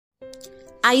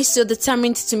Are you so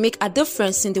determined to make a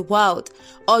difference in the world?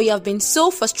 Or you have been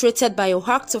so frustrated by your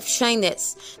heart of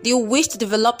shyness? Do you wish to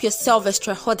develop yourself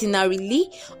extraordinarily?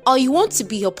 Or you want to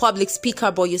be your public speaker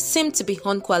but you seem to be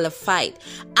unqualified?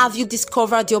 Have you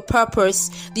discovered your purpose?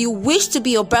 Do you wish to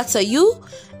be a better you?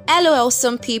 Hello,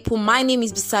 awesome people. My name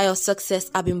is Bisayo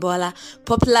Success Abimbola,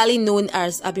 popularly known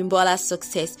as Abimbola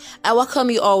Success. I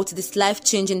welcome you all to this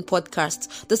life-changing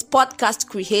podcast. This podcast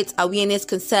creates awareness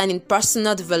concerning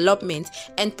personal development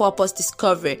and purpose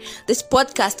discovery. This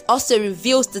podcast also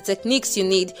reveals the techniques you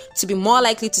need to be more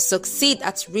likely to succeed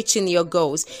at reaching your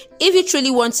goals. If you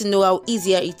truly want to know how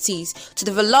easier it is to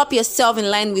develop yourself in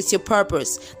line with your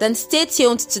purpose, then stay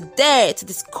tuned to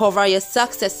discover your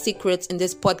success secrets in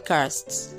this podcast.